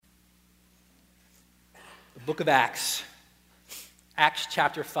book of Acts, Acts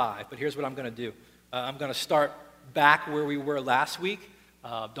chapter 5. But here's what I'm going to do. I'm going to start back where we were last week.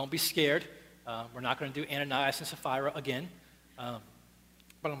 Don't be scared. We're not going to do Ananias and Sapphira again. But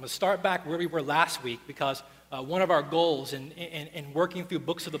I'm going to start back where we were last week because one of our goals in working through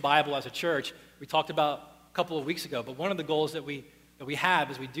books of the Bible as a church, we talked about a couple of weeks ago, but one of the goals that we have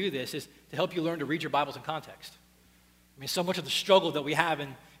as we do this is to help you learn to read your Bibles in context. I mean, so much of the struggle that we have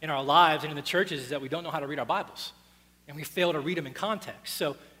in our lives and in the churches is that we don't know how to read our Bibles, and we fail to read them in context.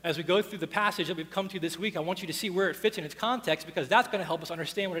 So as we go through the passage that we've come to this week, I want you to see where it fits in its context because that's going to help us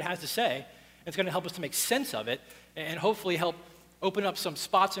understand what it has to say. It's going to help us to make sense of it and hopefully help open up some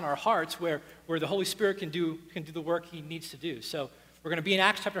spots in our hearts where the Holy Spirit can do the work he needs to do. So we're going to be in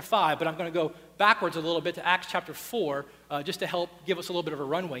Acts chapter 5, but I'm going to go backwards a little bit to Acts chapter 4 just to help give us a little bit of a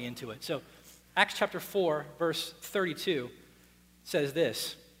runway into it. So Acts chapter 4, verse 32 says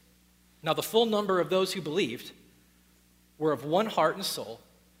this: "Now the full number of those who believed were of one heart and soul,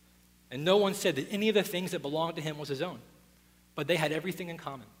 and no one said that any of the things that belonged to him was his own, but they had everything in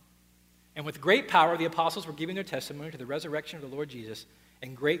common. And with great power the apostles were giving their testimony to the resurrection of the Lord Jesus,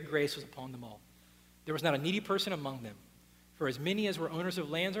 and great grace was upon them all. There was not a needy person among them, for as many as were owners of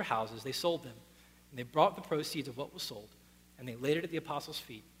lands or houses, they sold them, and they brought the proceeds of what was sold, and they laid it at the apostles'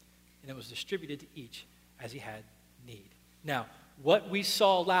 feet, and it was distributed to each as he had need." Now, what we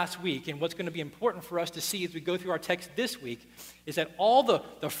saw last week and what's going to be important for us to see as we go through our text this week is that all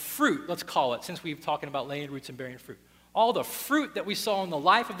the fruit, let's call it, since we've been talking about laying roots and bearing fruit, all the fruit that we saw in the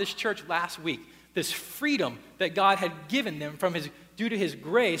life of this church last week, this freedom that God had given them due to his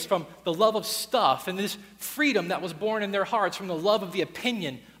grace from the love of stuff, and this freedom that was born in their hearts from the love of the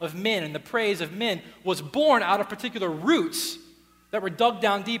opinion of men and the praise of men was born out of particular roots that were dug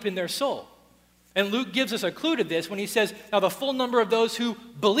down deep in their soul. And Luke gives us a clue to this when he says, "Now the full number of those who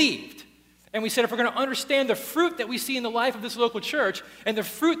believed." And we said if we're going to understand the fruit that we see in the life of this local church and the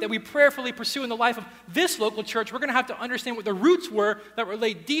fruit that we prayerfully pursue in the life of this local church, we're going to have to understand what the roots were that were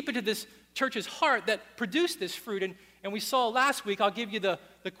laid deep into this church's heart that produced this fruit. And we saw last week, I'll give you the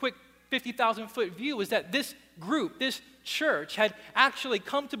quick 50,000-foot view, is that this group, this church, had actually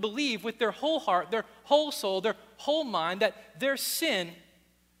come to believe with their whole heart, their whole soul, their whole mind, that their sin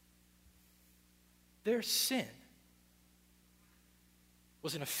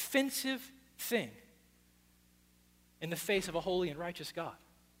was an offensive thing in the face of a holy and righteous God.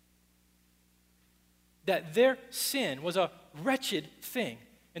 That their sin was a wretched thing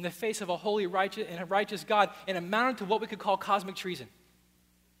in the face of a holy and a righteous God and amounted to what we could call cosmic treason.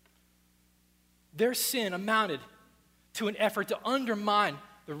 Their sin amounted to an effort to undermine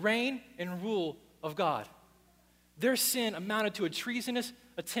the reign and rule of God. Their sin amounted to a treasonous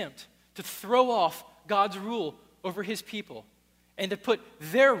attempt to throw off God's rule over his people and to put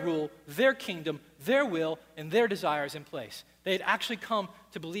their rule, their kingdom, their will, and their desires in place. They had actually come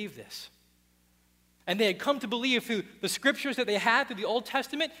to believe this. And they had come to believe through the scriptures that they had through the Old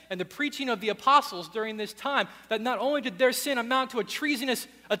Testament and the preaching of the apostles during this time that not only did their sin amount to a treasonous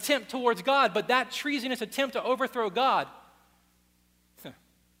attempt towards God, but that treasonous attempt to overthrow God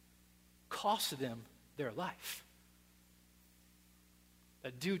cost them their life.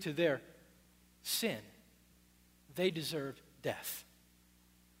 That due to their sin, they deserved death.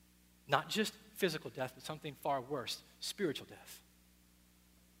 Not just physical death, but something far worse, spiritual death.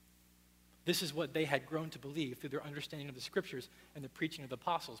 This is what they had grown to believe through their understanding of the scriptures and the preaching of the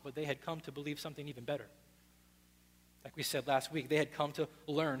apostles, but they had come to believe something even better. Like we said last week, they had come to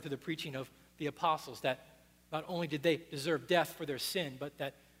learn through the preaching of the apostles that not only did they deserve death for their sin, but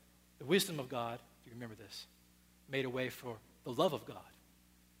that the wisdom of God, if you remember this, made a way for the love of God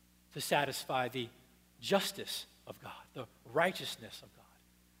to satisfy the justice of God, the righteousness of God,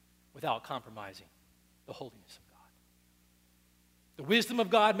 without compromising the holiness of God. The wisdom of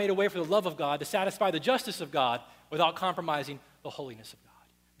God made a way for the love of God to satisfy the justice of God without compromising the holiness of God.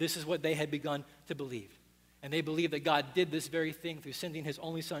 This is what they had begun to believe. And they believed that God did this very thing through sending his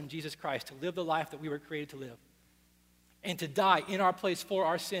only son, Jesus Christ, to live the life that we were created to live and to die in our place for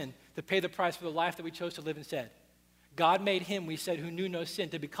our sin, to pay the price for the life that we chose to live instead. God made him, we said, who knew no sin,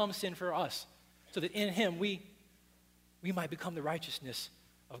 to become sin for us, so that in him we might become the righteousness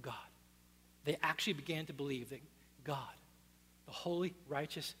of God. They actually began to believe that God, the holy,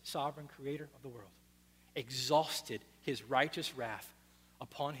 righteous, sovereign creator of the world, exhausted his righteous wrath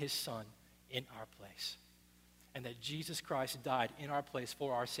upon his son in our place. And that Jesus Christ died in our place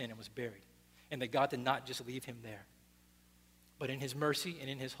for our sin and was buried. And that God did not just leave him there, but in his mercy and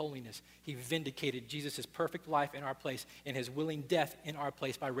in his holiness, he vindicated Jesus' perfect life in our place and his willing death in our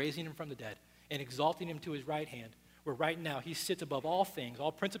place by raising him from the dead and exalting him to his right hand, where right now he sits above all things,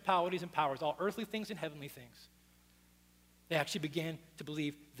 all principalities and powers, all earthly things and heavenly things. They actually began to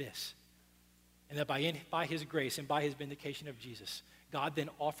believe this, and that by his grace and by his vindication of Jesus, God then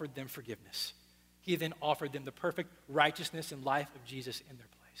offered them forgiveness. He then offered them the perfect righteousness and life of Jesus in their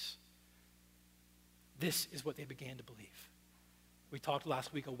place. This is what they began to believe. We talked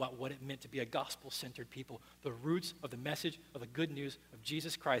last week about what it meant to be a gospel-centered people. The roots of the message of the good news of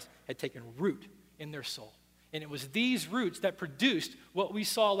Jesus Christ had taken root in their soul. And it was these roots that produced what we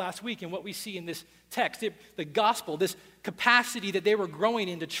saw last week and what we see in this text. The gospel, this capacity that they were growing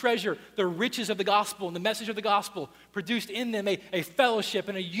in to treasure the riches of the gospel and the message of the gospel, produced in them a fellowship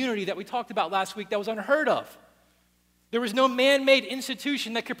and a unity that we talked about last week that was unheard of. There was no man-made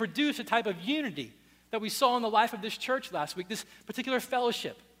institution that could produce a type of unity that we saw in the life of this church last week, this particular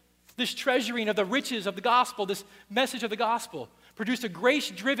fellowship, this treasuring of the riches of the gospel, this message of the gospel, produced a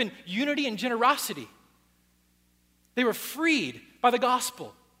grace-driven unity and generosity. They were freed by the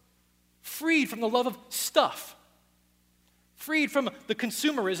gospel, freed from the love of stuff, freed from the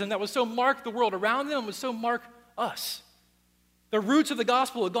consumerism that was so marked the world around them and was so mark us. The roots of the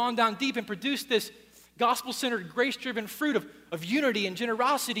gospel had gone down deep and produced this gospel-centered, grace-driven fruit of unity and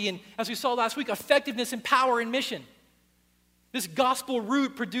generosity and, as we saw last week, effectiveness and power in mission. This gospel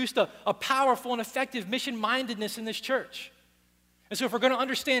root produced a powerful and effective mission-mindedness in this church. And so if we're going to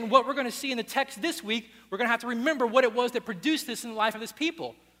understand what we're going to see in the text this week, we're going to have to remember what it was that produced this in the life of this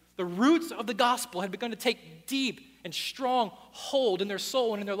people. The roots of the gospel had begun to take deep and strong hold in their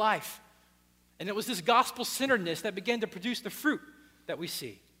soul and in their life. And it was this gospel-centeredness that began to produce the fruit that we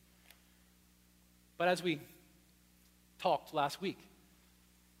see. But as we talked last week,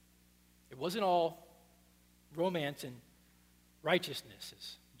 it wasn't all romance and righteousness,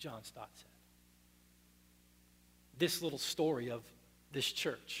 as John Stott said. This little story of this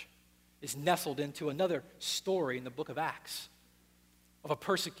church is nestled into another story in the book of Acts of a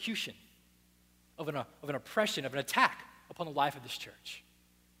persecution, of an oppression, of an attack upon the life of this church.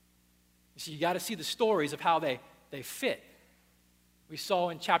 You see, you got to see the stories of how they fit. We saw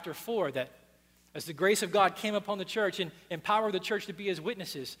in chapter 4 that as the grace of God came upon the church and empowered the church to be his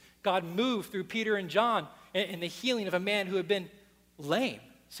witnesses, God moved through Peter and John in the healing of a man who had been lame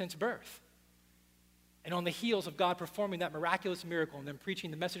since birth. And on the heels of God performing that miraculous miracle and then preaching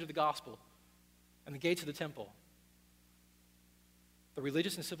the message of the gospel and the gates of the temple, the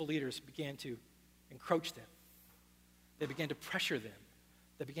religious and civil leaders began to encroach them. They began to pressure them.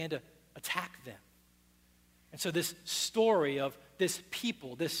 They began to attack them. And so this story of this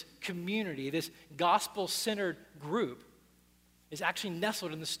people, this community, this gospel-centered group is actually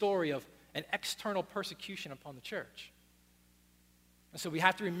nestled in the story of an external persecution upon the church. And so we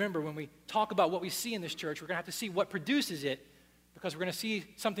have to remember when we talk about what we see in this church, we're going to have to see what produces it, because we're going to see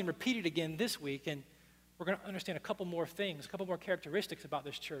something repeated again this week, and we're going to understand a couple more things, a couple more characteristics about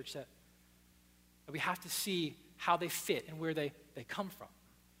this church that we have to see how they fit and where they come from.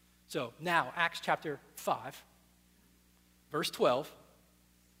 So now, Acts chapter 5, verse 12,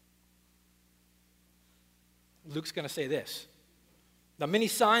 Luke's going to say this. Now many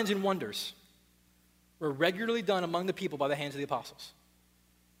signs and wonders were regularly done among the people by the hands of the apostles.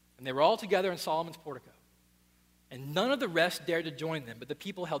 And they were all together in Solomon's portico. And none of the rest dared to join them, but the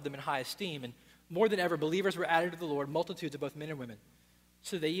people held them in high esteem. And more than ever, believers were added to the Lord, multitudes of both men and women.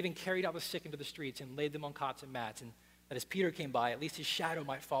 So they even carried out the sick into the streets and laid them on cots and mats, and that as Peter came by, at least his shadow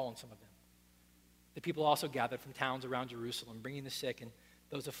might fall on some of them. The people also gathered from towns around Jerusalem, bringing the sick and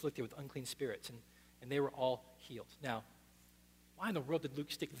those afflicted with unclean spirits, and they were all healed. Now, why in the world did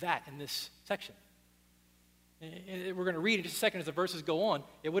Luke stick that in this section? We're going to read in just a second as the verses go on.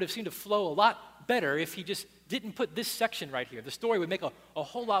 It would have seemed to flow a lot better if he just didn't put this section right here. The story would make a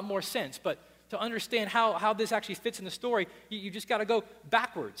whole lot more sense. But to understand how this actually fits in the story, you just got to go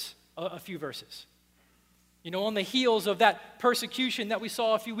backwards a few verses. You know, on the heels of that persecution that we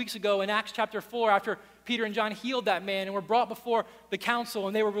saw a few weeks ago in Acts chapter 4, after Peter and John healed that man and were brought before the council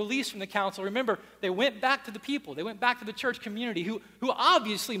and they were released from the council, remember, they went back to the people. They went back to the church community who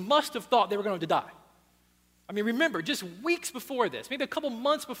obviously must have thought they were going to die. I mean, remember, just weeks before this, maybe a couple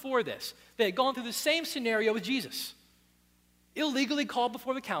months before this, they had gone through the same scenario with Jesus. Illegally called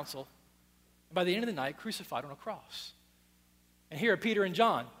before the council, and by the end of the night, crucified on a cross. And here are Peter and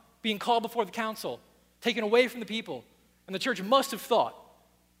John being called before the council, taken away from the people, and the church must have thought,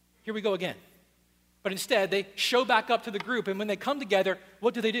 here we go again. But instead, they show back up to the group, and when they come together,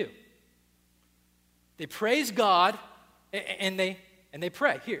 what do? They praise God, and they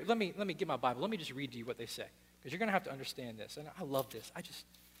pray. Here, let me get my Bible. Let me just read to you what they say, because you're going to have to understand this. And I love this.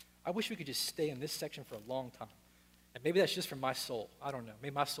 I wish we could just stay in this section for a long time. And maybe that's just for my soul. I don't know.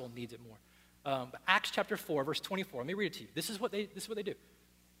 Maybe my soul needs it more. Acts chapter 4, verse 24. Let me read it to you. This is what they do.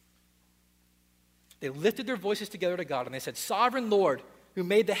 They lifted their voices together to God, and they said, Sovereign Lord, who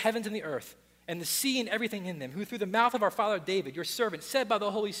made the heavens and the earth, and the sea and everything in them, who through the mouth of our father David, your servant, said by the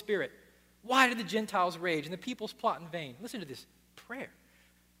Holy Spirit, why did the Gentiles rage and the peoples plot in vain? Listen to this prayer.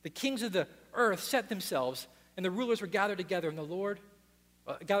 The kings of the earth set themselves, and the rulers were gathered together, and the Lord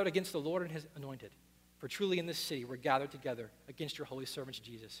gathered against the Lord and his anointed. For truly in this city we're gathered together against your holy servants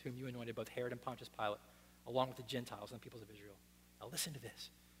Jesus, whom you anointed, both Herod and Pontius Pilate, along with the Gentiles and the peoples of Israel. Now listen to this.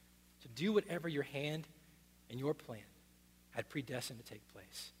 To do whatever your hand and your plan had predestined to take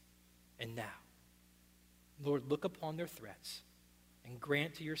place. And now, Lord, look upon their threats and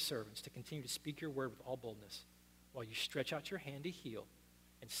grant to your servants to continue to speak your word with all boldness while you stretch out your hand to heal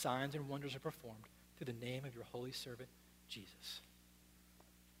and signs and wonders are performed through the name of your holy servant, Jesus.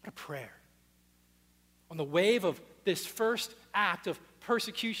 What a prayer. On the wave of this first act of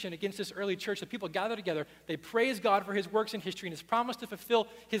persecution against this early church, the people gather together, they praise God for his works in history and his promise to fulfill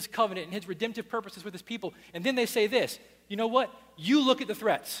his covenant and his redemptive purposes with his people. And then they say this, you know what? You look at the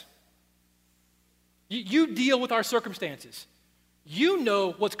threats. You deal with our circumstances. You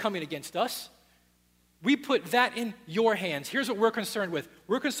know what's coming against us. We put that in your hands. Here's what we're concerned with.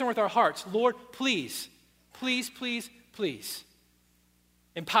 We're concerned with our hearts. Lord, please, please, please, please,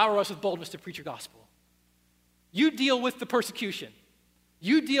 empower us with boldness to preach your gospel. You deal with the persecution.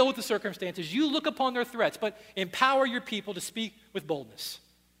 You deal with the circumstances. You look upon their threats, but empower your people to speak with boldness.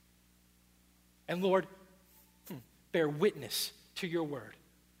 And Lord, bear witness to your word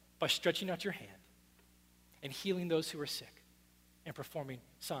by stretching out your hand and healing those who are sick and performing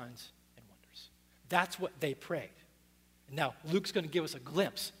signs and wonders. That's what they prayed. And now Luke's going to give us a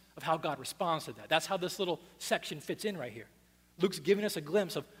glimpse of how God responds to that. That's how this little section fits in right here. Luke's giving us a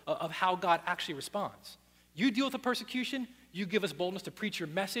glimpse of how God actually responds. You deal with the persecution, you give us boldness to preach your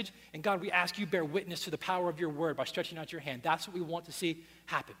message, and God, we ask you bear witness to the power of your word by stretching out your hand. That's what we want to see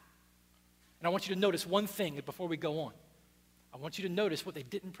happen. And I want you to notice one thing before we go on. I want you to notice what they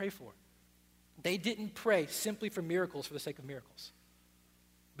didn't pray for. They didn't pray simply for miracles for the sake of miracles.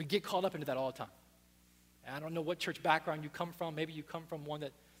 We get caught up into that all the time. And I don't know what church background you come from. Maybe you come from one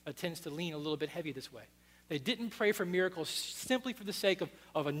that tends to lean a little bit heavy this way. They didn't pray for miracles simply for the sake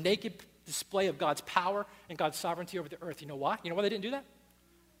of a naked display of God's power and God's sovereignty over the earth. You know why? You know why they didn't do that?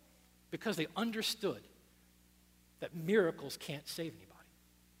 Because they understood that miracles can't save anybody.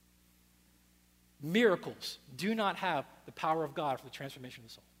 Miracles do not have the power of God for the transformation of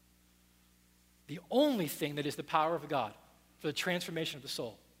the soul. The only thing that is the power of God for the transformation of the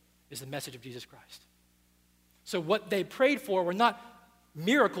soul is the message of Jesus Christ. So what they prayed for were not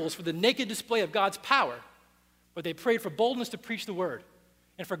miracles for the naked display of God's power, but they prayed for boldness to preach the word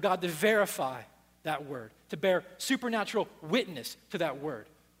and for God to verify that word, to bear supernatural witness to that word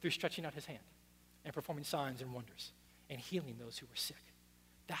through stretching out his hand and performing signs and wonders and healing those who were sick.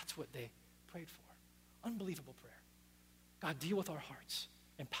 That's what they prayed for. Unbelievable prayer. God, deal with our hearts.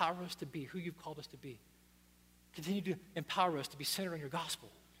 Empower us to be who you've called us to be. Continue to empower us to be centered on your gospel,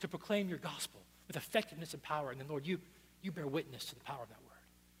 to proclaim your gospel with effectiveness and power. And then, Lord, you bear witness to the power of that word.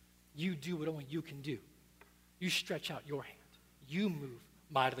 You do what only you can do. You stretch out your hand. You move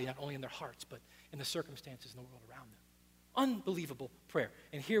mightily, not only in their hearts, but in the circumstances in the world around them. Unbelievable prayer.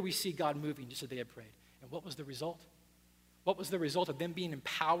 And here we see God moving just as they had prayed. And what was the result? What was the result of them being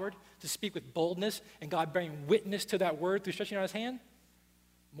empowered to speak with boldness and God bearing witness to that word through stretching out his hand?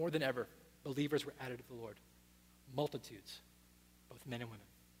 More than ever, believers were added to the Lord. Multitudes, both men and women.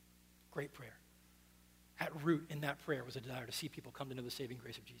 Great prayer. At root in that prayer was a desire to see people come to know the saving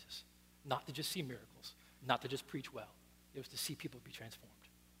grace of Jesus. Not to just see miracles, not to just preach well. It was to see people be transformed.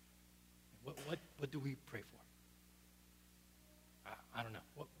 What do we pray for? I don't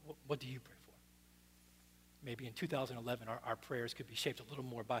know. What do you pray for? Maybe in 2011, our prayers could be shaped a little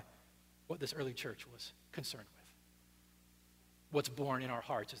more by what this early church was concerned with. What's born in our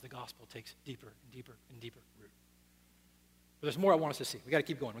hearts as the gospel takes deeper and deeper and deeper root. But there's more I want us to see. We got to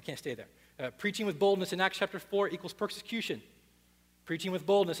keep going. We can't stay there. Preaching with boldness in Acts chapter 4 equals persecution. Preaching with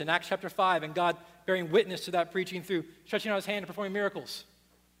boldness in Acts chapter 5 and God bearing witness to that preaching through stretching out his hand and performing miracles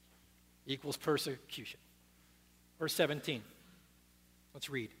equals persecution. Verse 17. Let's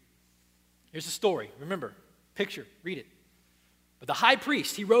read. Here's the story. Remember, picture, read it. But the high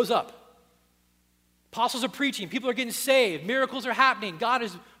priest, he rose up. Apostles are preaching. People are getting saved. Miracles are happening. God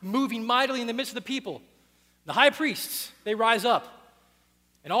is moving mightily in the midst of the people. The high priests, they rise up.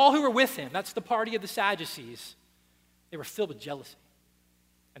 And all who were with him, that's the party of the Sadducees, they were filled with jealousy.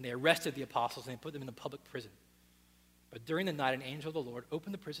 And they arrested the apostles and they put them in the public prison. But during the night, an angel of the Lord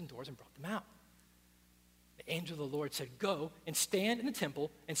opened the prison doors and brought them out. The angel of the Lord said, "Go and stand in the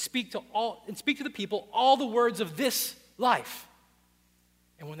temple and speak to the people all the words of this life."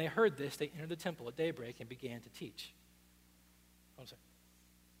 And when they heard this, they entered the temple at daybreak and began to teach. Hold on a second.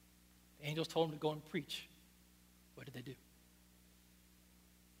 The angels told them to go and preach. What did they do?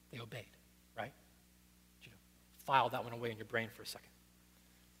 They obeyed, right? File that one away in your brain for a second.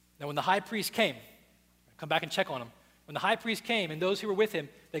 Now, when the high priest came, come back and check on him. When the high priest came and those who were with him,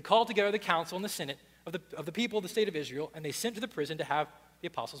 they called together the council and the senate of the people of the state of Israel, and they sent to the prison to have the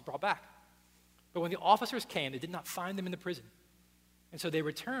apostles brought back. But when the officers came, they did not find them in the prison. And so they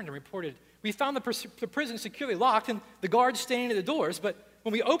returned and reported, "We found the prison securely locked and the guards standing at the doors, but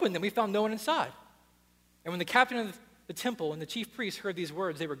when we opened them, we found no one inside." And when the captain of the temple and the chief priests heard these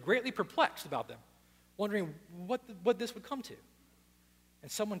words, they were greatly perplexed about them, wondering what this would come to. And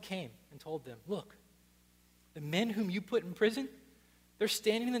someone came and told them, "Look, the men whom you put in prison, they're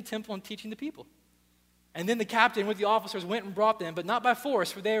standing in the temple and teaching the people." And then the captain with the officers went and brought them, but not by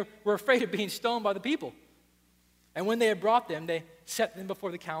force, for they were afraid of being stoned by the people. And when they had brought them, they set them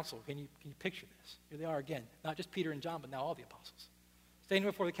before the council. Can you picture this? Here they are again, not just Peter and John, but now all the apostles, standing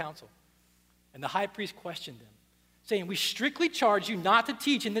before the council. And the high priest questioned them, saying, "We strictly charge you not to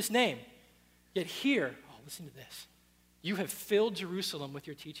teach in this name. Yet here," listen to this, "you have filled Jerusalem with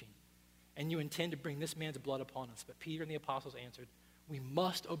your teaching, and you intend to bring this man's blood upon us." But Peter and the apostles answered, "We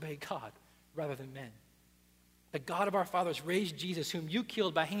must obey God rather than men. The God of our fathers raised Jesus, whom you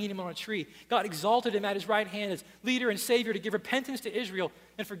killed by hanging him on a tree. God exalted him at his right hand as leader and savior to give repentance to Israel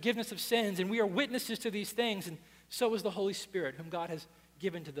and forgiveness of sins. And we are witnesses to these things, and so is the Holy Spirit, whom God has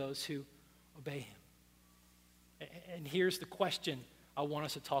given to those who obey him." And here's the question I want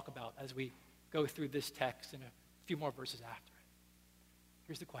us to talk about as we go through this text and a few more verses after it.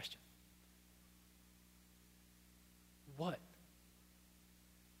 Here's the question. What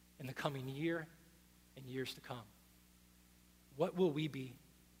in the coming year and years to come, what will we be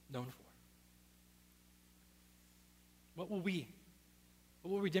known for? What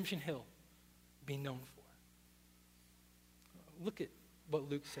will Redemption Hill be known for? Look at what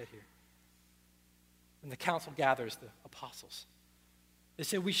Luke said here. When the council gathers the apostles, they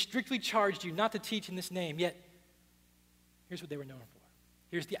said, "We strictly charged you not to teach in this name," yet here's what they were known for.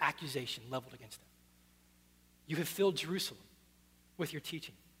 Here's the accusation leveled against them. "You have filled Jerusalem with your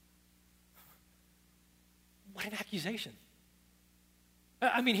teaching." What an accusation.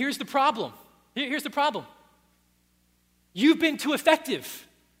 I mean, here's the problem. Here's the problem. You've been too effective.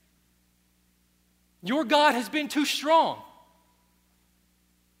 Your God has been too strong.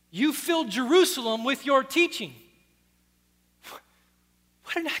 You filled Jerusalem with your teaching.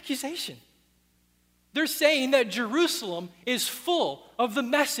 What an accusation. They're saying that Jerusalem is full of the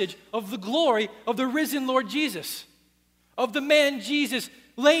message of the glory of the risen Lord Jesus, of the man Jesus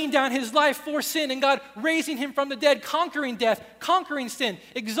laying down his life for sin and God raising him from the dead, conquering death, conquering sin,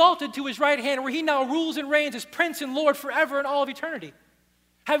 exalted to his right hand, where he now rules and reigns as Prince and Lord forever and all of eternity,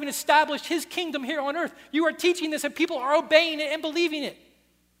 having established his kingdom here on earth. You are teaching this and people are obeying it and believing it.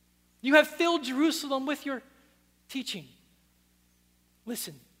 You have filled Jerusalem with your teaching.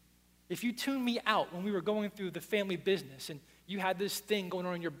 Listen, if you tuned me out when we were going through the family business and you had this thing going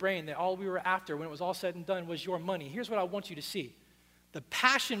on in your brain that all we were after when it was all said and done was your money, here's what I want you to see. The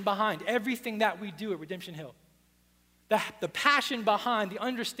passion behind everything that we do at Redemption Hill. The passion behind the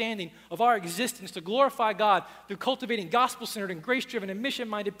understanding of our existence to glorify God through cultivating gospel-centered and grace-driven and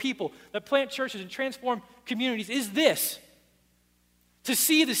mission-minded people that plant churches and transform communities is this: to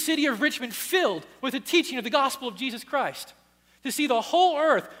see the city of Richmond filled with the teaching of the gospel of Jesus Christ. To see the whole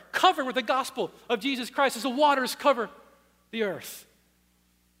earth covered with the gospel of Jesus Christ as the waters cover the earth.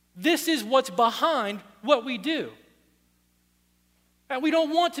 This is what's behind what we do. And we don't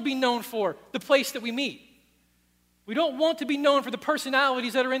want to be known for the place that we meet. We don't want to be known for the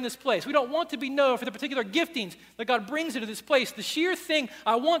personalities that are in this place. We don't want to be known for the particular giftings that God brings into this place. The sheer thing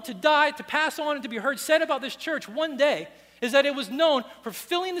I want to die, to pass on, and to be heard said about this church one day is that it was known for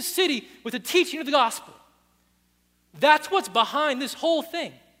filling the city with the teaching of the gospel. That's what's behind this whole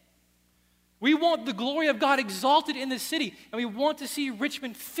thing. We want the glory of God exalted in the city, and we want to see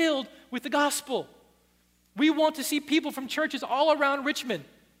Richmond filled with the gospel. We want to see people from churches all around Richmond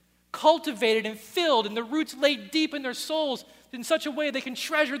cultivated and filled, and the roots laid deep in their souls in such a way they can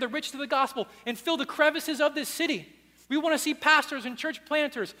treasure the riches of the gospel and fill the crevices of this city. We want to see pastors and church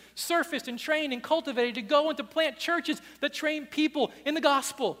planters surfaced and trained and cultivated to go and to plant churches that train people in the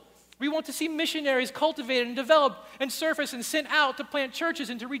gospel. We want to see missionaries cultivated and developed and surfaced and sent out to plant churches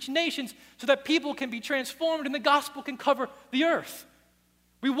and to reach nations so that people can be transformed and the gospel can cover the earth.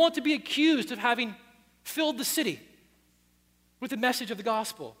 We want to be accused of having filled the city with the message of the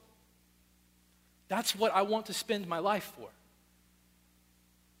gospel. That's what I want to spend my life for.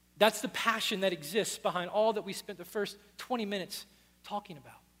 That's the passion that exists behind all that we spent the first 20 minutes talking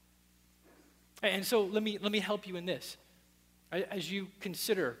about. And so let me help you in this. As you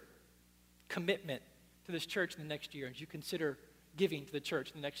consider commitment to this church in the next year, as you consider giving to the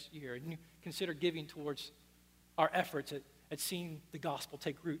church in the next year, and you consider giving towards our efforts at seeing the gospel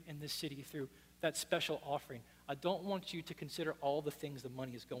take root in this city through that special offering, I don't want you to consider all the things the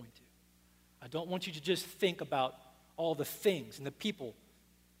money is going to. I don't want you to just think about all the things and the people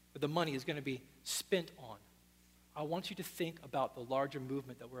that the money is going to be spent on. I want you to think about the larger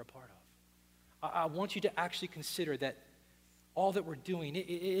movement that we're a part of. I want you to actually consider that all that we're doing, it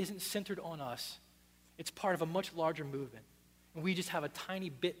isn't centered on us. It's part of a much larger movement, and we just have a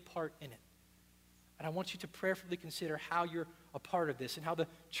tiny bit part in it. And I want you to prayerfully consider how you're a part of this and how the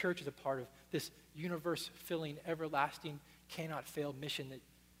church is a part of this universe-filling, everlasting, cannot-fail mission that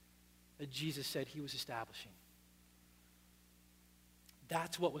Jesus said he was establishing.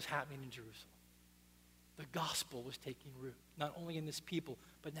 That's what was happening in Jerusalem. The gospel was taking root, not only in this people,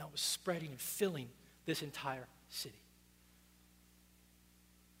 but now it was spreading and filling this entire city.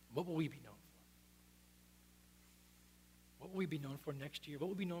 What will we be known for? What will we be known for next year? What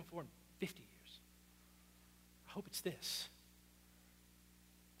will we be known for in 50 years? I hope it's this.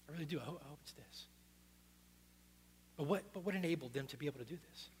 I really do. I hope it's this. But what enabled them to be able to do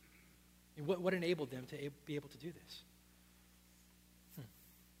this? What enabled them to be able to do this?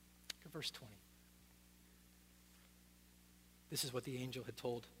 Look at verse 20. This is what the angel had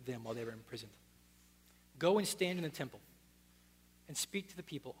told them while they were imprisoned. Go and stand in the temple and speak to the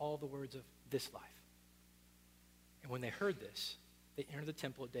people all the words of this life. And when they heard this, they entered the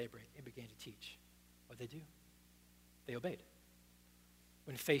temple at daybreak and began to teach. What did they do? They obeyed.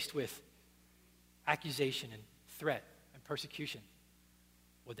 When faced with accusation and threat and persecution,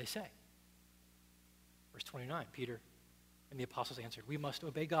 what did they say? Verse 29, Peter and the apostles answered, we must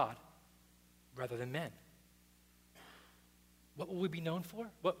obey God rather than men. What will we be known for?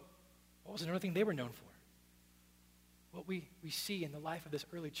 What was another thing they were known for? What we see in the life of this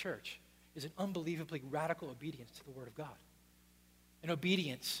early church is an unbelievably radical obedience to the Word of God. An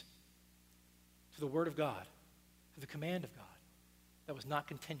obedience to the Word of God, to the command of God, that was not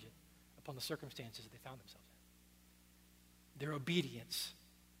contingent upon the circumstances that they found themselves in. Their obedience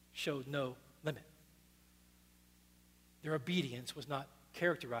showed no limit. Their obedience was not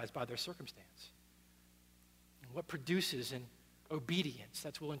characterized by their circumstance. And what produces an obedience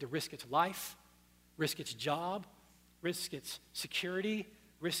that's willing to risk its life, risk its job, risk its security,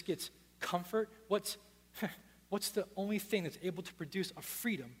 risk its comfort? What's the only thing that's able to produce a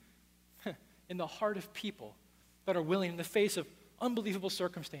freedom in the heart of people that are willing, in the face of unbelievable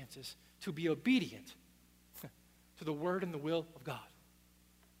circumstances, to be obedient to the word and the will of God?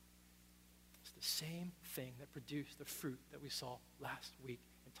 It's the same thing that produced the fruit that we saw last week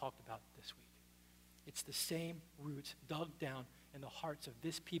and talked about this week. It's the same roots dug down in the hearts of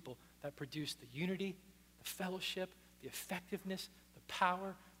this people that produced the unity, the fellowship, the effectiveness, the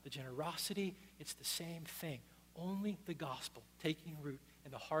power, the generosity. It's the same thing. Only the gospel taking root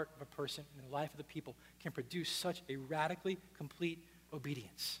in the heart of a person and in the life of the people can produce such a radically complete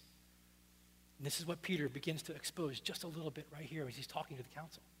obedience. And this is what Peter begins to expose just a little bit right here as he's talking to the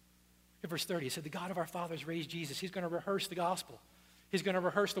council. In verse 30, he said, the God of our fathers raised Jesus. He's going to rehearse the gospel. He's going to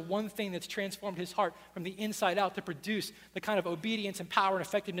rehearse the one thing that's transformed his heart from the inside out to produce the kind of obedience and power and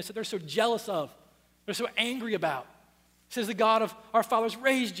effectiveness that they're so jealous of, they're so angry about. He says, the God of our fathers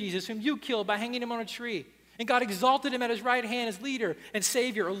raised Jesus, whom you killed by hanging him on a tree. And God exalted him at his right hand as leader and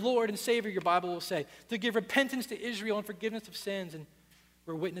Savior, or Lord and Savior, your Bible will say, to give repentance to Israel and forgiveness of sins. And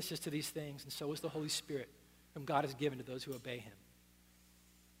we're witnesses to these things, and so is the Holy Spirit, whom God has given to those who obey him.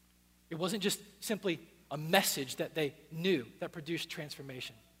 It wasn't just simply a message that they knew that produced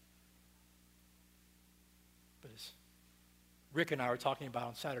transformation. But as Rick and I were talking about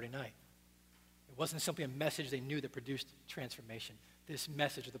on Saturday night, it wasn't simply a message they knew that produced transformation. This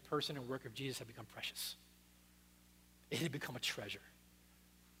message of the person and work of Jesus had become precious. It had become a treasure.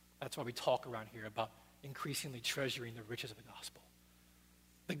 That's why we talk around here about increasingly treasuring the riches of the gospel.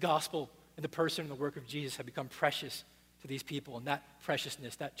 The gospel and the person and the work of Jesus had become precious to these people, and that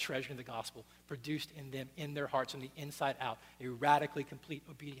preciousness, that treasure in the gospel, produced in them, in their hearts, from the inside out, a radically complete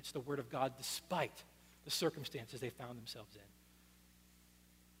obedience to the word of God despite the circumstances they found themselves in.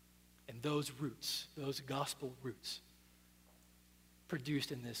 And those roots, those gospel roots,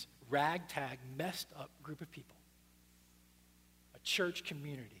 produced in this ragtag, messed up group of people, a church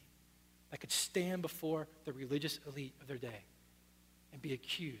community that could stand before the religious elite of their day and be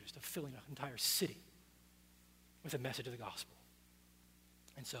accused of filling an entire city with a message of the gospel.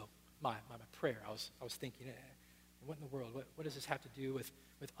 And so, my prayer. I was thinking, what in the world? What does this have to do with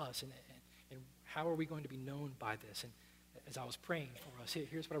us? And how are we going to be known by this? And as I was praying for us,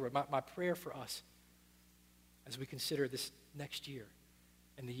 here's what I wrote. My prayer for us as we consider this next year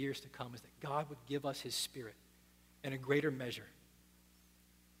and the years to come is that God would give us his Spirit in a greater measure,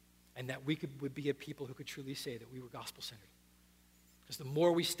 and that we would be a people who could truly say that we were gospel-centered. Because the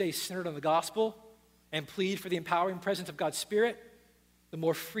more we stay centered on the gospel and plead for the empowering presence of God's Spirit, the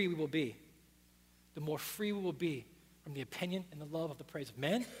more free we will be. The more free we will be from the opinion and the love of the praise of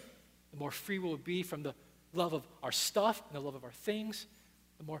men. The more free we will be from the love of our stuff and the love of our things.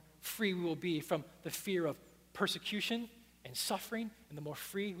 The more free we will be from the fear of persecution and suffering. And the more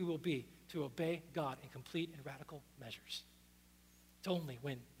free we will be to obey God in complete and radical measures. It's only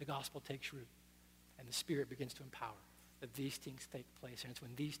when the gospel takes root and the Spirit begins to empower that these things take place. And it's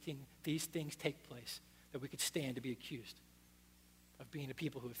when these things take place that we could stand to be accused of being a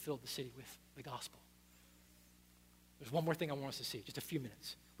people who have filled the city with the gospel. There's one more thing I want us to see, just a few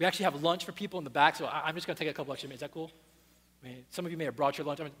minutes. We actually have lunch for people in the back, so I'm just going to take a couple extra minutes. Is that cool? I mean, some of you may have brought your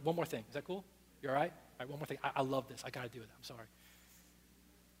lunch. One more thing. Is that cool? You all right? All right, one more thing. I love this. I got to do it. I'm sorry.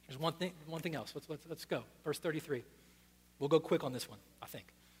 There's one thing else. Let's go. Verse 33. We'll go quick on this one, I think.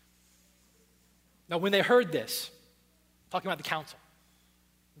 Now, when they heard this, talking about the council,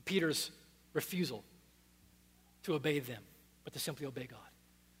 Peter's refusal to obey them, but to simply obey God.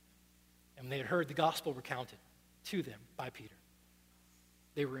 And when they had heard the gospel recounted to them by Peter,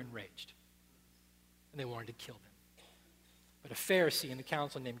 they were enraged, and they wanted to kill them. But a Pharisee in the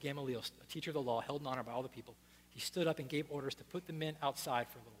council named Gamaliel, a teacher of the law, held in honor by all the people, he stood up and gave orders to put the men outside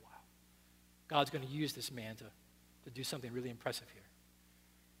for a little while. God's going to use this man to do something really impressive here.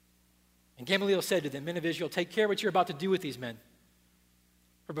 And Gamaliel said to them, "Men of Israel, take care what you're about to do with these men.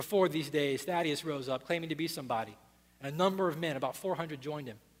 For before these days, Thaddeus rose up, claiming to be somebody, and a number of men, about 400, joined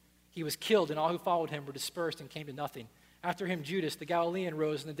him. He was killed, and all who followed him were dispersed and came to nothing. After him, Judas, the Galilean,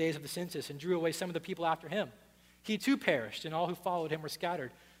 rose in the days of the census and drew away some of the people after him. He too perished, and all who followed him were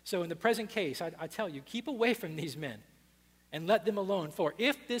scattered. So in the present case, I tell you, keep away from these men and let them alone. For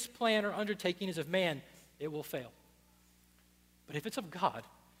if this plan or undertaking is of man, it will fail. But if it's of God,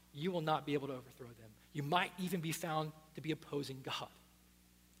 you will not be able to overthrow them. You might even be found to be opposing God."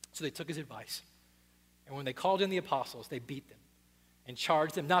 So they took his advice. And when they called in the apostles, they beat them and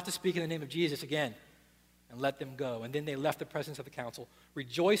charged them not to speak in the name of Jesus again, and let them go. And then they left the presence of the council,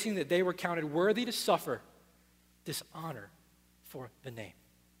 rejoicing that they were counted worthy to suffer dishonor for the name.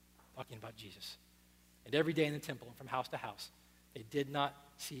 Talking about Jesus. And every day in the temple and from house to house, they did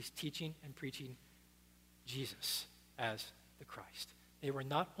not cease teaching and preaching Jesus as the Christ. They were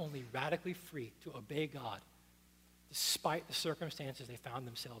not only radically free to obey God despite the circumstances they found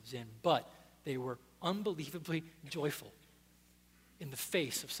themselves in, but they were unbelievably joyful in the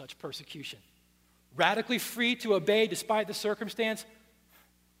face of such persecution. Radically free to obey despite the circumstance,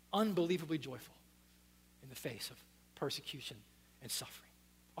 unbelievably joyful in the face of persecution and suffering.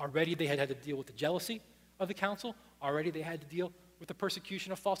 Already they had to deal with the jealousy of the council. Already they had to deal with the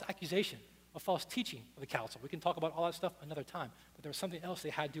persecution of false accusation, of false teaching of the council. We can talk about all that stuff another time, but there was something else they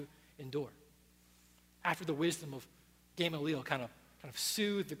had to endure. After the wisdom of Gamaliel kind of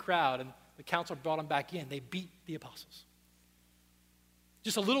soothed the crowd and the council brought them back in, they beat the apostles.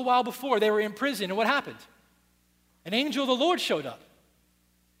 Just a little while before, they were in prison, and what happened? An angel of the Lord showed up.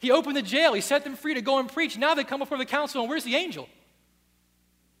 He opened the jail. He set them free to go and preach. Now they come before the council, and where's the angel?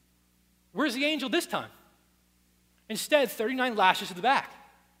 Where's the angel this time? Instead, 39 lashes to the back,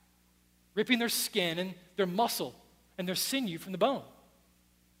 ripping their skin and their muscle and their sinew from the bone.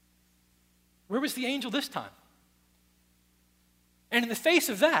 Where was the angel this time? And in the face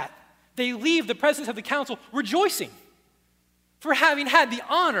of that, they leave the presence of the council rejoicing for having had the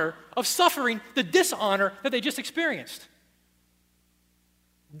honor of suffering the dishonor that they just experienced.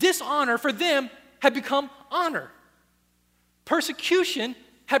 Dishonor for them had become honor. Persecution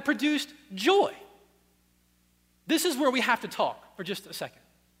had produced joy. This is where we have to talk for just a second.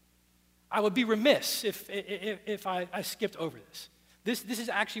 I would be remiss if I skipped over this. This is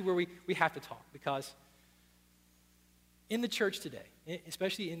actually where we have to talk, because in the church today,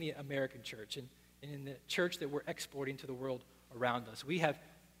 especially in the American church and in the church that we're exporting to the world around us, we have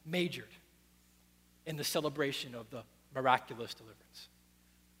majored in the celebration of the miraculous deliverance.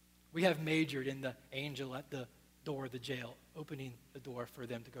 We have majored in the angel at the door of the jail, opening the door for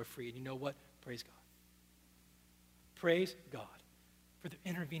them to go free. And you know what? Praise God. Praise God for the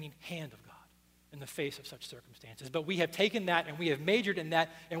intervening hand of God in the face of such circumstances. But we have taken that and we have majored in that,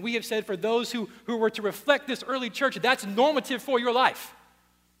 and we have said for those who were to reflect this early church, that's normative for your life.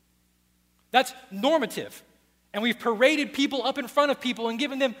 That's normative. And we've paraded people up in front of people and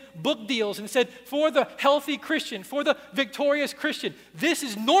given them book deals and said, for the healthy Christian, for the victorious Christian, this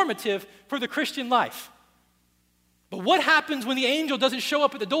is normative for the Christian life. But what happens when the angel doesn't show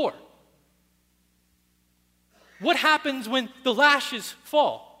up at the door? What happens when the lashes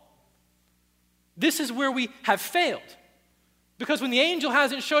fall? This is where we have failed. Because when the angel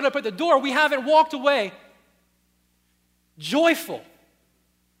hasn't showed up at the door, we haven't walked away joyful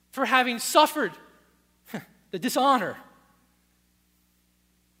for having suffered the dishonor.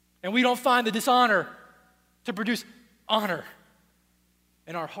 And we don't find the dishonor to produce honor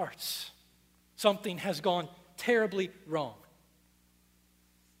in our hearts. Something has gone terribly wrong.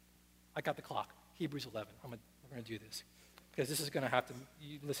 I got the clock. Hebrews 11. We're going to do this because this is going to have to,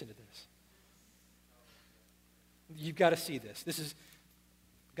 you listen to this. You've got to see this. This is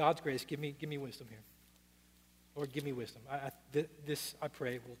God's grace. Give me wisdom here. Lord, give me wisdom. This, I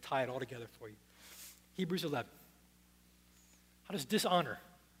pray, will tie it all together for you. Hebrews 11. How does dishonor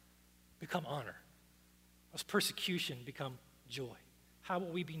become honor? How does persecution become joy? How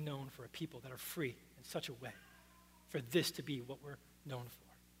will we be known for a people that are free in such a way for this to be what we're known for?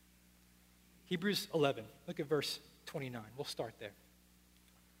 Hebrews 11, look at verse 29. We'll start there.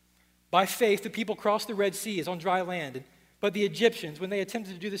 By faith, the people crossed the Red Sea as on dry land, but the Egyptians, when they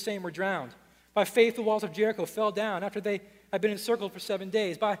attempted to do the same, were drowned. By faith, the walls of Jericho fell down after they had been encircled for 7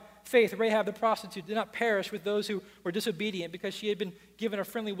 days. By faith, Rahab the prostitute did not perish with those who were disobedient because she had been given a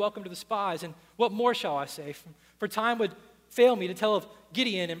friendly welcome to the spies. And what more shall I say? For time would fail me to tell of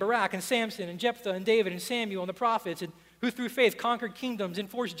Gideon and Barak and Samson and Jephthah and David and Samuel and the prophets, and who through faith conquered kingdoms,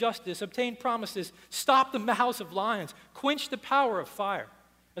 enforced justice, obtained promises, stopped the mouths of lions, quenched the power of fire,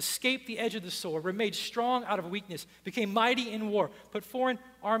 escaped the edge of the sword, were made strong out of weakness, became mighty in war, put foreign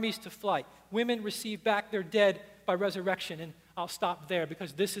armies to flight. Women received back their dead by resurrection. And I'll stop there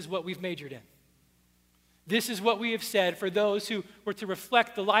because this is what we've majored in. This is what we have said for those who were to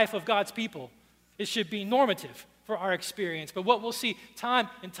reflect the life of God's people. It should be normative for our experience. But what we'll see time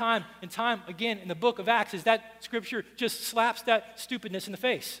and time and time again in the book of Acts is that scripture just slaps that stupidness in the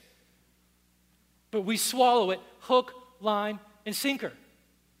face. But we swallow it hook, line, and sinker.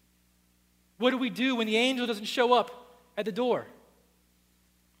 What do we do when the angel doesn't show up at the door?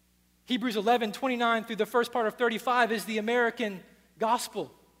 Hebrews 11, 29 through the first part of 35 is the American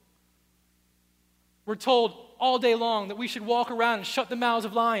gospel. We're told all day long that we should walk around and shut the mouths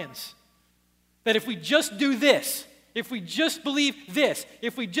of lions. That if we just do this, if we just believe this,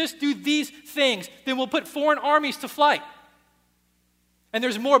 if we just do these things, then we'll put foreign armies to flight. And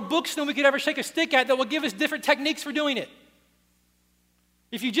there's more books than we could ever shake a stick at that will give us different techniques for doing it.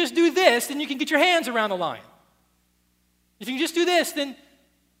 If you just do this, then you can get your hands around the lion. If you can just do this, then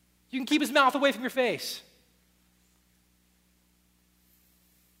you can keep his mouth away from your face.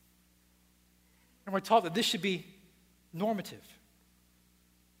 And we're taught that this should be normative.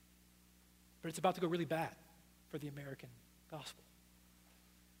 But it's about to go really bad for the American gospel.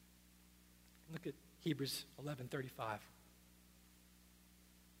 Look at Hebrews 11:35.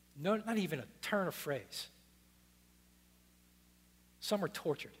 No, not even a turn of phrase. Some were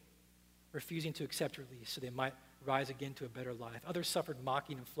tortured, refusing to accept release so they might rise again to a better life. Others suffered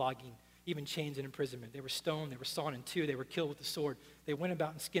mocking and flogging, even chains and imprisonment. They were stoned, they were sawn in two, they were killed with the sword. They went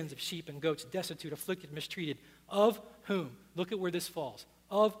about in skins of sheep and goats, destitute, afflicted, mistreated, of whom, look at where this falls,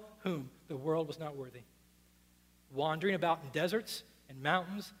 of whom the world was not worthy. Wandering about in deserts and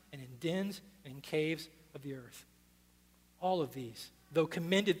mountains and in dens and in caves of the earth. All of these, though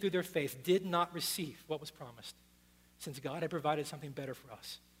commended through their faith, did not receive what was promised, since God had provided something better for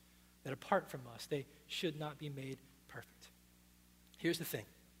us, that apart from us, they should not be made perfect. Here's the thing.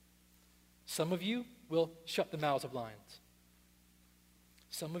 Some of you will shut the mouths of lions.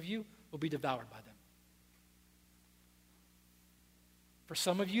 Some of you will be devoured by them. For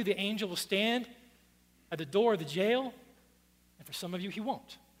some of you, the angel will stand at the door of the jail, and for some of you, he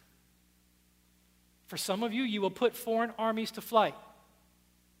won't. For some of you, you will put foreign armies to flight.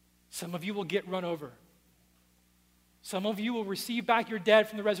 Some of you will get run over. Some of you will receive back your dead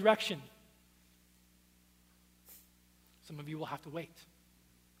from the resurrection. Some of you will have to wait.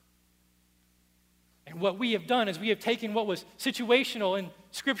 And what we have done is we have taken what was situational in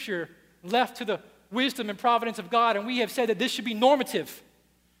Scripture, left to the wisdom and providence of God, and we have said that this should be normative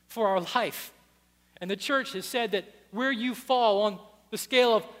for our life. And the church has said that where you fall on the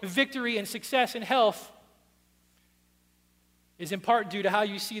scale of victory and success and health is in part due to how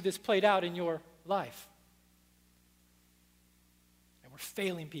you see this played out in your life. And we're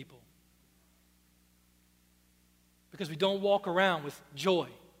failing people because we don't walk around with joy.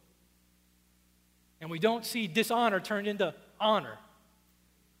 And we don't see dishonor turned into honor.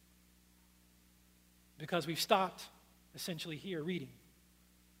 because we've stopped essentially here reading.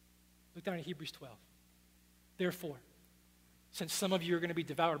 Look down at Hebrews 12. Therefore, since some of you are going to be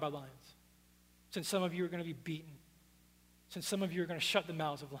devoured by lions, since some of you are going to be beaten, since some of you are going to shut the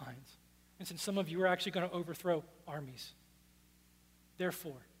mouths of lions, and since some of you are actually going to overthrow armies,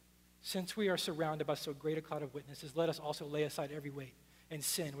 therefore, since we are surrounded by so great a cloud of witnesses, let us also lay aside every weight and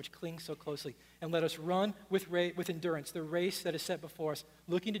sin which clings so closely, and let us run with endurance the race that is set before us,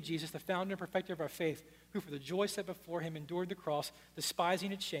 looking to Jesus, the founder and perfecter of our faith, who for the joy set before him endured the cross,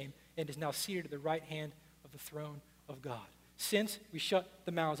 despising its shame, and is now seated at the right hand of the throne of God. Since we shut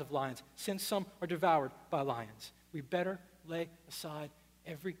the mouths of lions, since some are devoured by lions, we better lay aside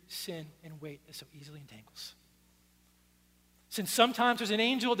every sin and weight that so easily entangles. Since sometimes there's an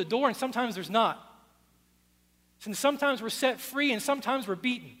angel at the door and sometimes there's not. Since sometimes we're set free and sometimes we're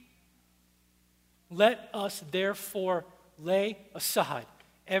beaten. Let us therefore lay aside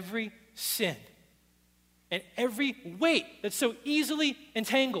every sin and every weight that so easily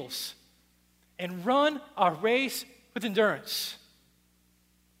entangles and run our race with endurance.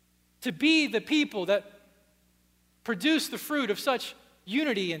 To be the people that produce the fruit of such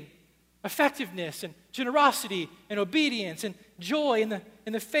unity and effectiveness and generosity and obedience and joy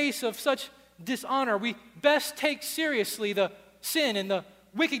in the face of such dishonor, we best take seriously the sin and the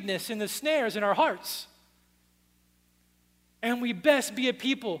wickedness and the snares in our hearts. And we best be a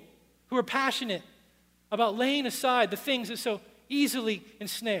people who are passionate about laying aside the things that so easily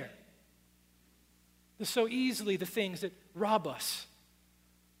ensnare, so easily the things that rob us,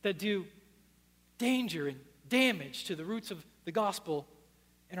 that do danger and damage to the roots of the gospel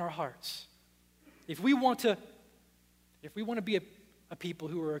in our hearts. If we want to be a people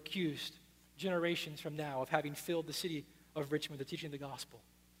who are accused generations from now of having filled the city of Richmond with the teaching of the gospel,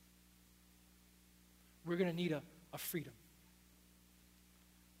 we're going to need a freedom.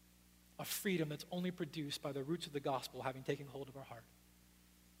 A freedom that's only produced by the roots of the gospel having taken hold of our heart,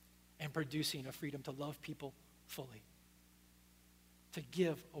 and producing a freedom to love people fully, to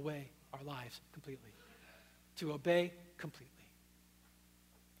give away our lives completely, to obey completely,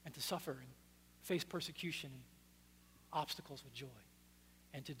 and to suffer and face persecution and obstacles with joy.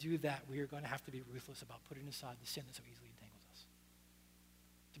 And to do that, we are going to have to be ruthless about putting aside the sin that so easily entangles us.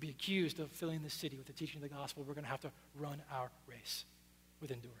 To be accused of filling the city with the teaching of the gospel, we're going to have to run our race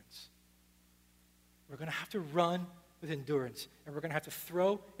with endurance. We're going to have to run with endurance, and we're going to have to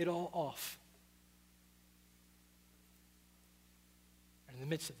throw it all off. And in the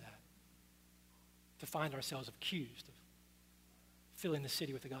midst of that, to find ourselves accused of filling the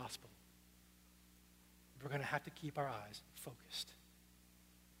city with the gospel, we're going to have to keep our eyes focused,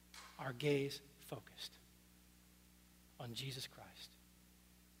 our gaze focused on Jesus Christ,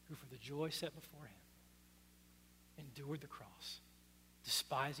 who for the joy set before him endured the cross,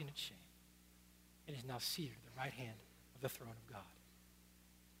 despising its shame, and is now seated at the right hand of the throne of God.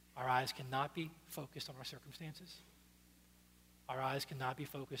 Our eyes cannot be focused on our circumstances. Our eyes cannot be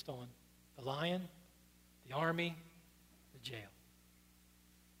focused on the lion, the army, the jail.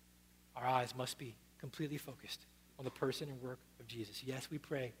 Our eyes must be completely focused on the person and work of Jesus. Yes, we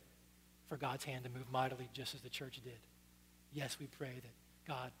pray for God's hand to move mightily just as the church did. Yes, we pray that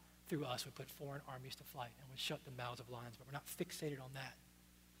God, through us, would put foreign armies to flight and would shut the mouths of lions, but we're not fixated on that.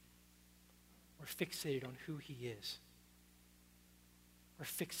 We're fixated on who he is. We're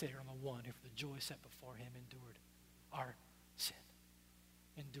fixated on the one who, for the joy set before him, endured our sin,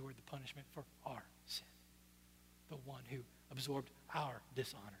 endured the punishment for our sin, the one who absorbed our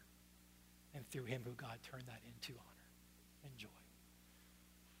dishonor, and through him who God turned that into honor and joy.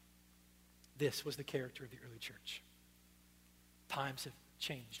 This was the character of the early church. Times have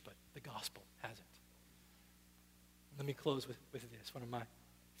changed, but the gospel hasn't. Let me close with this. One of my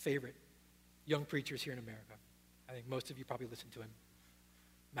favorite young preachers here in America. I think most of you probably listen to him.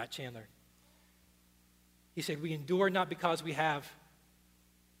 Matt Chandler. He said, "We endure not because we have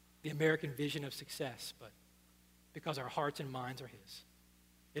the American vision of success, but because our hearts and minds are his.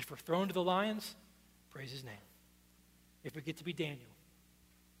 If we're thrown to the lions, praise his name. If we get to be Daniel,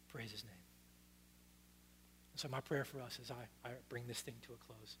 praise his name." And so my prayer for us as I bring this thing to a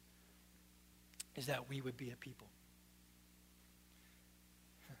close is that we would be a people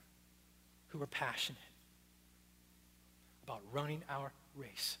who are passionate about running our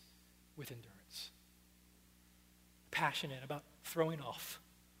race with endurance. Passionate about throwing off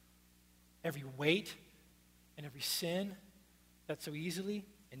every weight and every sin that so easily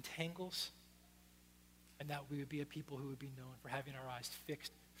entangles, and that we would be a people who would be known for having our eyes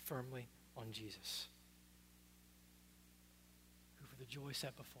fixed firmly on Jesus, who for the joy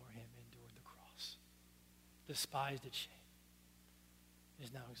set before him endured the cross, despised its shame, and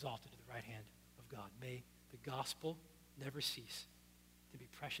is now exalted to the right hand of God. May the gospel never cease to be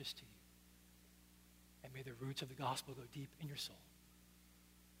precious to you. And may the roots of the gospel go deep in your soul.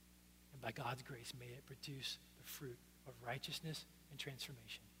 And by God's grace, may it produce the fruit of righteousness and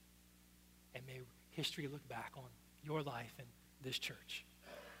transformation. And may history look back on your life and this church.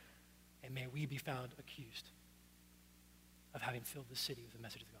 And may we be found accused of having filled the city with the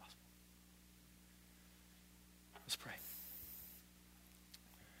message of the gospel. Let's pray.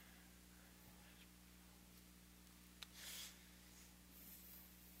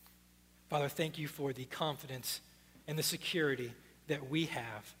 Father, thank you for the confidence and the security that we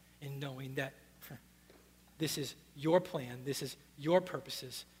have in knowing that this is your plan, this is your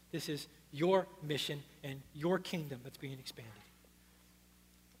purposes, this is your mission and your kingdom that's being expanded.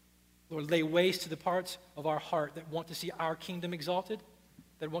 Lord, lay waste to the parts of our heart that want to see our kingdom exalted,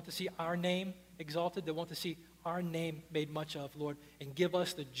 that want to see our name exalted, that want to see our name made much of, Lord, and give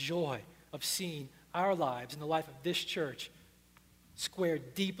us the joy of seeing our lives and the life of this church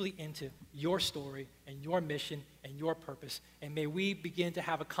squared deeply into your story and your mission and your purpose. And may we begin to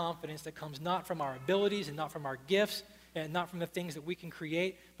have a confidence that comes not from our abilities and not from our gifts and not from the things that we can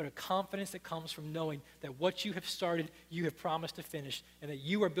create, but a confidence that comes from knowing that what you have started, you have promised to finish, and that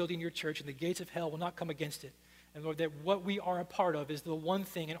you are building your church and the gates of hell will not come against it. And Lord, that what we are a part of is the one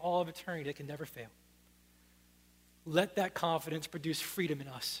thing in all of eternity that can never fail. Let that confidence produce freedom in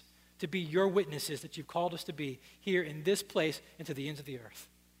us to be your witnesses that you've called us to be here in this place and to the ends of the earth.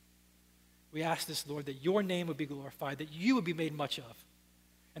 We ask this, Lord, that your name would be glorified, that you would be made much of,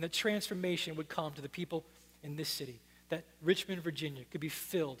 and that transformation would come to the people in this city, that Richmond, Virginia could be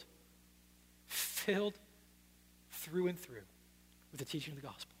filled through and through with the teaching of the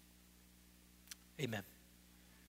gospel. Amen.